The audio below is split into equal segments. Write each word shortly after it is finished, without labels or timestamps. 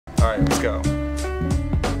Alright, let's go.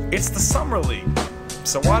 It's the Summer League,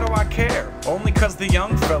 so why do I care? Only cause the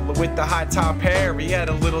young fella with the high top hair, he had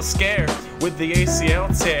a little scare with the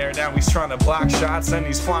ACL tear. Now he's trying to block shots and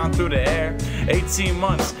he's flying through the air. 18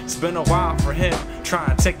 months, it's been a while for him,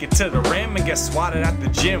 trying to take it to the rim and get swatted at the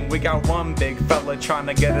gym. We got one big fella trying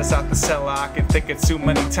to get us out the cellar. I can think it too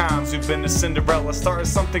many times. We've been to Cinderella, started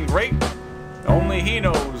something great. Only he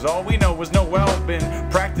knows, all we know is Noel been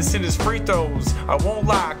practicing his free throws. I won't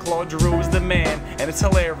lie, Claude Giroux is the man, and it's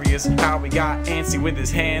hilarious how he got antsy with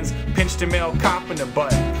his hands, pinched a male cop in the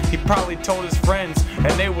butt. He probably told his friends,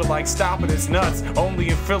 and they were like, stop it, it's nuts. Only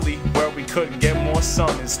in Philly, where we couldn't get more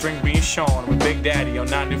sun, and string being Sean with Big Daddy on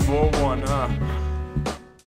 94.1.